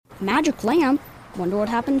Magic lamp? Wonder what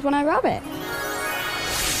happens when I rub it.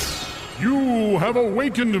 You have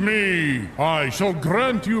awakened me. I shall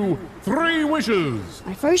grant you 3 wishes.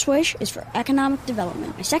 My first wish is for economic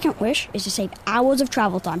development. My second wish is to save hours of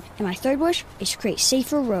travel time. And my third wish is to create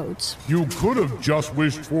safer roads. You could have just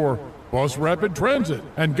wished for Bus Rapid Transit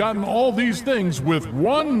and gotten all these things with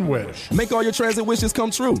 1 wish. Make all your transit wishes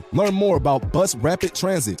come true. Learn more about Bus Rapid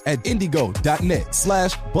Transit at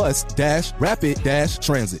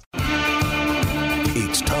indigo.net/bus-rapid-transit.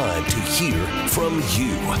 It's time to hear from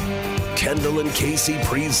you. Kendall and Casey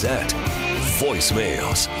present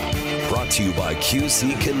Voicemails. Brought to you by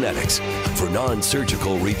QC Kinetics for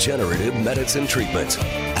non-surgical regenerative medicine treatments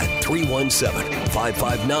at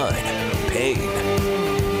 317-559-PAIN.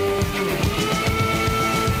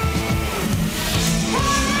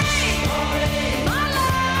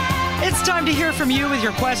 It's time to hear from you with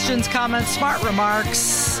your questions, comments, smart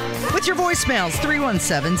remarks. With your voicemails,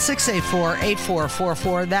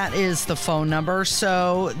 317-684-8444. That is the phone number.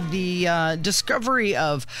 So the discovery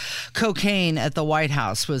of cocaine at the White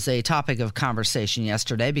House was a topic of conversation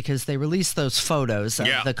yesterday because they released those photos of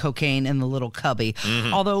the cocaine in the little cubby.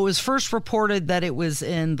 Mm-hmm. Although it was first reported that it was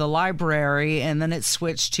in the library, and then it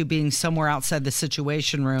switched to being somewhere outside the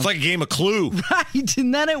Situation Room. It's like a game of Clue. Right.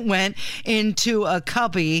 And then it went into a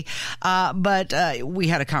cubby. But we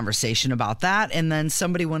had a conversation about that, and then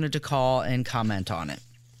somebody wanted to call and comment on it.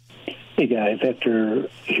 Hey, guys. After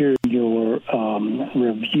hearing your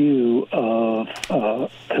review of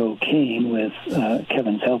cocaine with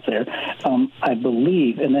Kevin's help there, I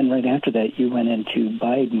believe, and then right after that, you went into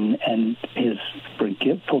Biden and his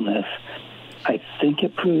forgetfulness. I think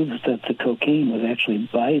it proves that the cocaine was actually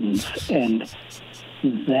Biden's, and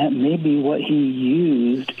that may be what he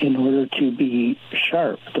used in order to be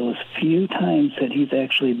sharp. Those few times that he's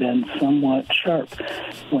actually been somewhat sharp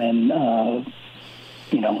when,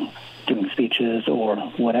 doing speeches or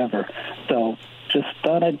whatever. So just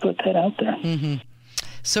thought I'd put that out there. Mm-hmm.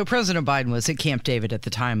 So President Biden was at Camp David at the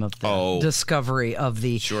time of the discovery of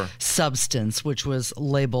the substance, which was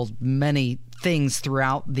labeled many things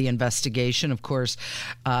throughout the investigation. Of course,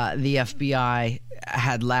 the FBI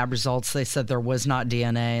had lab results. They said there was not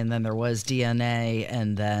DNA, and then there was DNA,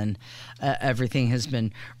 and then everything has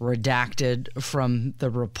been redacted from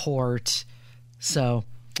the report. So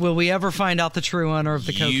will we ever find out the true owner of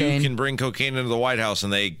the cocaine? You can bring cocaine into the White House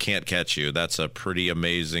and they can't catch you. That's a pretty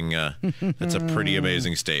amazing. That's a pretty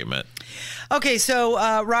amazing statement. Okay, so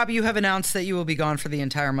Rob, you have announced that you will be gone for the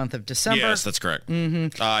entire month of December. Yes, that's correct.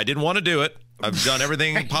 Mm-hmm. I didn't want to do it. I've done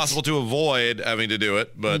everything possible to avoid having to do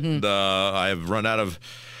it, but I have run out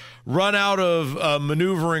of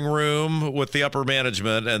maneuvering room with the upper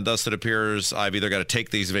management, and thus it appears I've either got to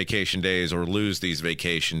take these vacation days or lose these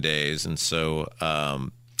vacation days, and so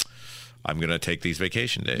I'm going to take these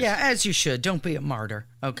vacation days. Yeah, as you should. Don't be a martyr,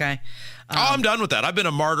 okay? I'm done with that. I've been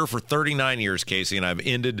a martyr for 39 years, Casey, and I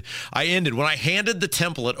ended when I handed the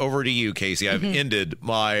template over to you, Casey, I've ended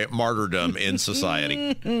my martyrdom in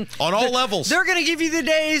society on all levels. They're going to give you the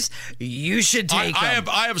days. You should take them.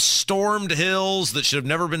 I have stormed hills that should have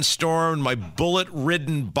never been stormed. My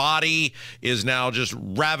bullet-ridden body is now just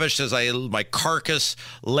ravished as my carcass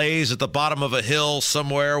lays at the bottom of a hill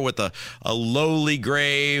somewhere with a lowly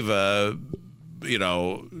grave,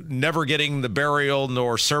 never getting the burial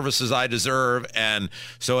nor services I deserve. And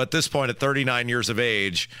so at this point, at 39 years of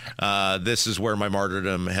age, this is where my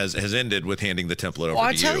martyrdom has ended with handing the template over to you.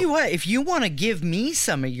 I'll tell you what, if you want to give me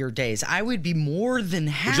some of your days, I would be more than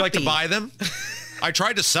happy. Would you like to buy them? I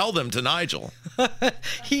tried to sell them to Nigel.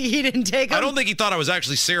 He didn't take them? I don't think he thought I was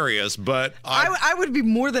actually serious, but I would be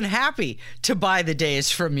more than happy to buy the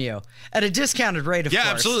days from you at a discounted rate, of course.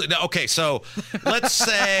 Yeah, absolutely. No, okay, so let's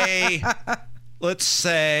say...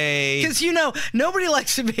 Because, nobody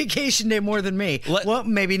likes a vacation day more than me. Well,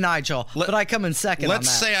 maybe Nigel, but I come in second on that. Let's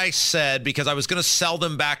say I said, because I was going to sell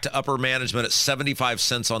them back to upper management at 75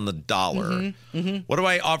 cents on the dollar. What do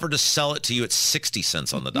I offer to sell it to you at 60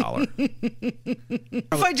 cents on the dollar?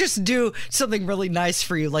 If I just do something really nice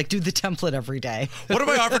for you, like do the template every day. What do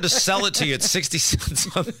I offer to sell it to you at 60 cents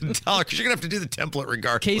on the dollar? Because you're going to have to do the template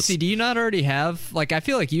regardless. Casey, do you not already have, I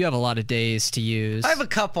feel like you have a lot of days to use. I have a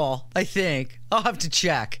couple, I think. I'll have to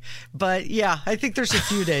check. But yeah, I think there's a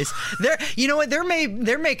few days. You know what? There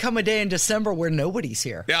may come a day in December where nobody's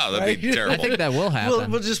here. Yeah, that'd be terrible. I think that will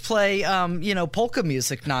happen. We'll just play polka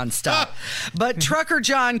music nonstop. But Trucker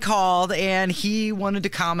John called and he wanted to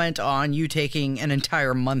comment on you taking an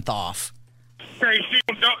entire month off. Hey,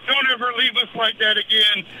 Steve, don't ever leave us like that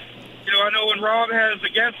again. I know when Rob has the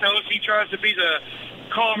guest host, he tries to be the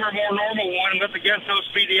calmer, more normal one, and let the guest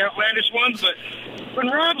host be the outlandish ones. But when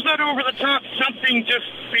Rob's not over the top, something just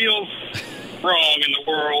feels wrong in the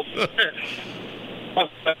world.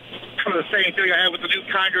 Kind of the same feeling I had with the new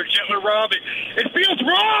Kinder, Gentler Rob. It feels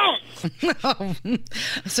wrong!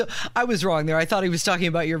 So I was wrong there. I thought he was talking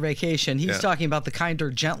about your vacation. He's talking about the Kinder,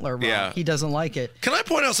 Gentler Rob. Yeah. He doesn't like it. Can I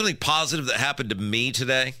point out something positive that happened to me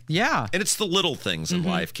today? Yeah. And it's the little things in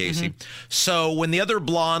life, Casey. So when the other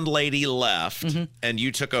blonde lady left and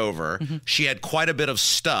you took over, she had quite a bit of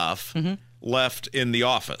stuff left in the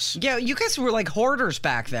office. Yeah, you guys were like hoarders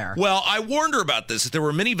back there. Well, I warned her about this. There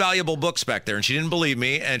were many valuable books back there, and she didn't believe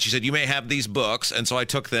me. And she said, you may have these books. And so I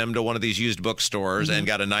took them to one of these used bookstores and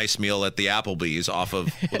got a nice meal at the Applebee's off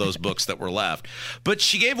of those books that were left. But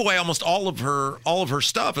she gave away almost all of her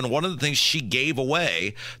stuff. And one of the things she gave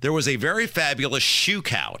away, there was a very fabulous shoe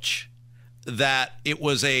couch that it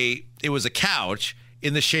was a couch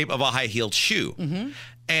in the shape of a high-heeled shoe.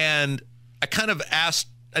 And I kind of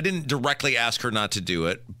I didn't directly ask her not to do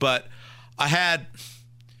it, but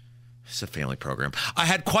it's a family program. I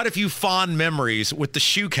had quite a few fond memories with the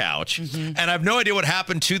shoe couch, and I have no idea what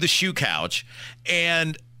happened to the shoe couch,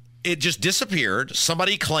 and it just disappeared.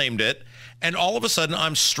 Somebody claimed it, and all of a sudden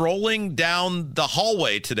I'm strolling down the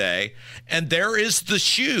hallway today, and there is the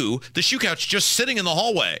shoe couch just sitting in the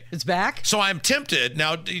hallway. It's back? So I'm tempted.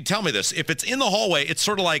 Now, you tell me this. If it's in the hallway, it's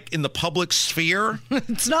sort of like in the public sphere.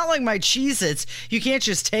 It's not like my Cheez-Its. You can't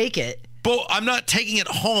just take it. But I'm not taking it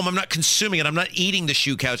home. I'm not consuming it. I'm not eating the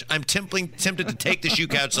shoe couch. I'm tempted to take the shoe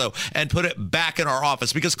couch, though, and put it back in our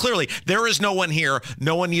office because clearly there is no one here.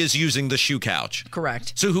 No one is using the shoe couch.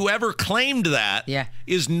 Correct. So whoever claimed that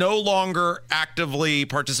is no longer actively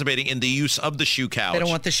participating in the use of the shoe couch. They don't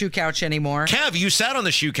want the shoe couch anymore. Kev, you sat on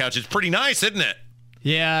the shoe couch. It's pretty nice, isn't it?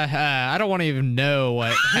 Yeah, I don't want to even know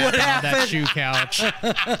what happened on that shoe couch.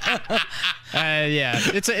 Yeah,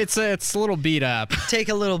 it's a little beat up. Take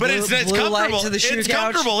a little but blue light to the shoe couch. It's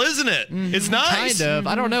comfortable, isn't it? It's nice. Kind of.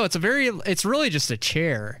 I don't know. It's really just a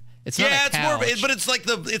chair. It's not a couch. It's more. But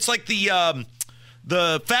it's like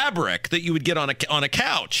the fabric that you would get on a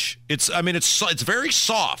couch. It's very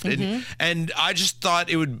soft, and I just thought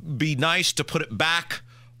it would be nice to put it back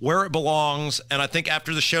where it belongs, and I think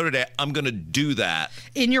after the show today, I'm going to do that.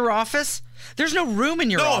 In your office? There's no room in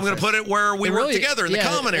your office. No, I'm going to put it where we work together in the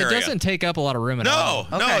common area. It doesn't take up a lot of room at all.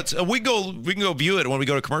 No, we can go view it when we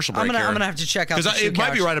go to commercial break. I'm going to have to check out the shoe couch. It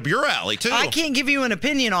might be right up your alley, too. I can't give you an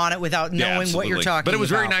opinion on it without knowing what you're talking about. But it was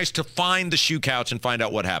very nice to find the shoe couch and find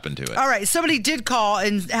out what happened to it. All right, somebody did call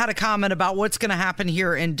and had a comment about what's going to happen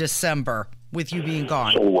here in December with you being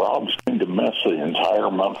gone. So Rob's going to miss the entire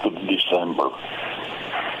month of December.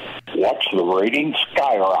 Watch the ratings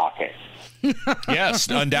skyrocket. Yes,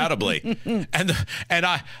 undoubtedly, and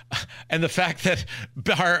the fact that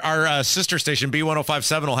our sister station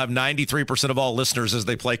B1057 will have 93% of all listeners as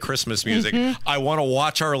they play Christmas music. I want to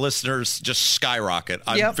watch our listeners just skyrocket.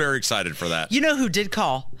 I'm very excited for that. You know who did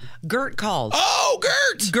call? Gert called. Oh,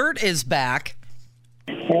 Gert! Gert is back.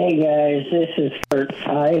 Hey guys, this is Gert.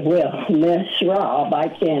 I will miss Rob. I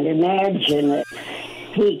can't imagine that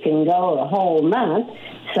he can go a whole month.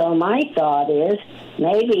 So my thought is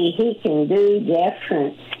maybe he can do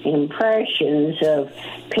different impressions of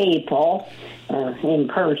people,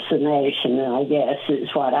 impersonation, I guess is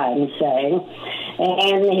what I'm saying.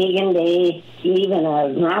 And he can be even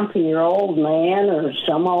a grumpier old man or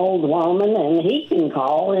some old woman, and he can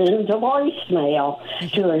call into voicemail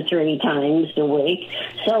 2 or 3 times a week,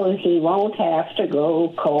 so he won't have to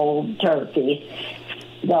go cold turkey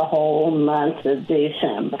the whole month of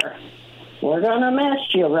December. We're going to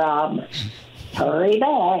miss you, Rob. Hurry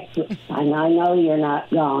back. And I know you're not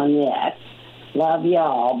gone yet. Love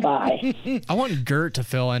y'all. Bye. I want Gert to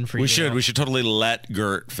fill in for you. We should totally let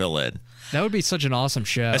Gert fill in. That would be such an awesome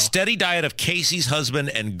show. A steady diet of Casey's husband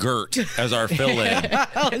and Gert as our fill-in.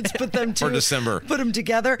 Let's put them for December. Put them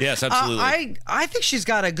together. Yes, absolutely. I think she's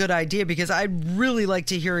got a good idea because I'd really like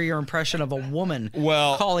to hear your impression of a woman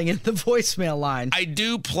calling in the voicemail line. I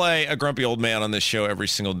do play a grumpy old man on this show every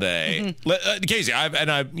single day. Casey,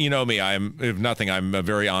 you know me. I'm if nothing. I'm a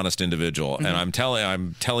very honest individual, and I'm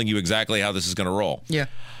telling you exactly how this is going to roll. Yeah.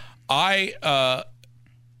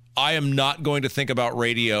 I am not going to think about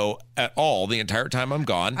radio at all the entire time I'm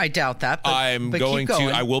gone. I doubt that. I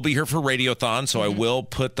will be here for Radiothon, so I will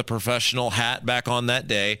put the professional hat back on that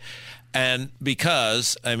day. And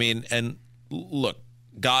because, look,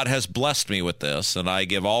 God has blessed me with this, and I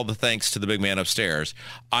give all the thanks to the big man upstairs.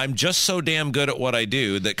 I'm just so damn good at what I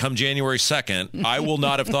do that come January 2nd, I will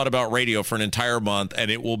not have thought about radio for an entire month,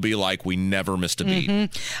 and it will be like we never missed a beat.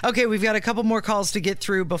 Mm-hmm. Okay, we've got a couple more calls to get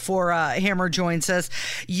through before Hammer joins us.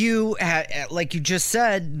 You, like you just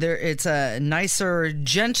said, it's a nicer,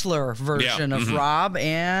 gentler version of Rob,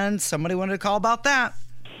 and somebody wanted to call about that.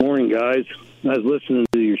 Morning, guys. I was listening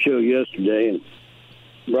to your show yesterday, and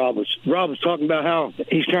Rob was talking about how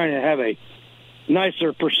he's trying to have a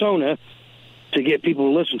nicer persona to get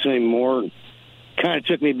people to listen to him more. Kind of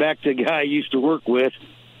took me back to a guy I used to work with.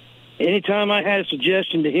 Anytime I had a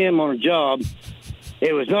suggestion to him on a job,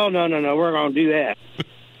 it was, no, we're going to do that.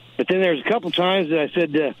 But then there's a couple times that I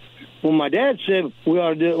said, well, my dad said we ought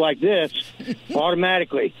to do it like this.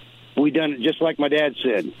 Automatically, we done it just like my dad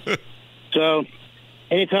said. So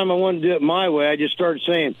anytime I wanted to do it my way, I just started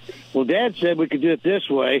saying, well, Dad said we could do it this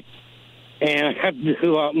way, and I have to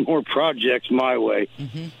do a lot more projects my way.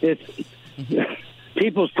 It's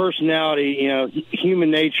people's personality,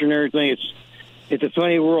 human nature and everything. It's a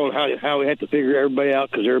funny world how we have to figure everybody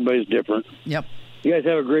out because everybody's different. Yep. You guys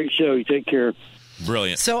have a great show. You take care.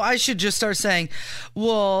 Brilliant. So I should just start saying,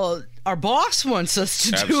 well, our boss wants us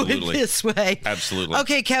to do it this way. Absolutely.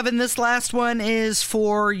 Okay, Kevin, this last one is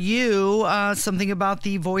for you. Something about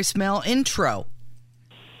the voicemail intro.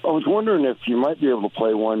 I was wondering if you might be able to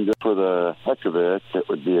play one just for the heck of it. That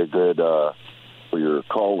would be a good for your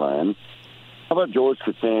call line. How about George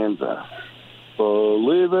Costanza?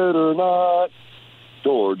 Believe it or not,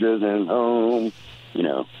 George isn't home.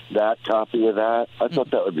 That copy of that. I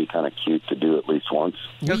thought that would be kind of cute to do at least once.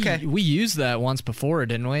 Okay. We used that once before,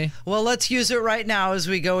 didn't we? Well, let's use it right now as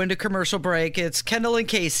we go into commercial break. It's Kendall and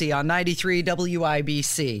Casey on 93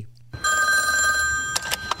 WIBC.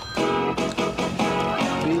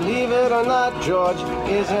 Believe it or not, George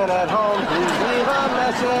isn't at home. Please leave a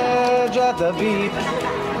message at the beep.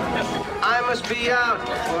 I must be out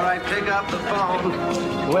before I pick up the phone.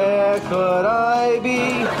 Where could I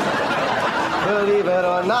be? Believe it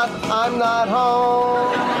or not, I'm not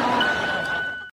home.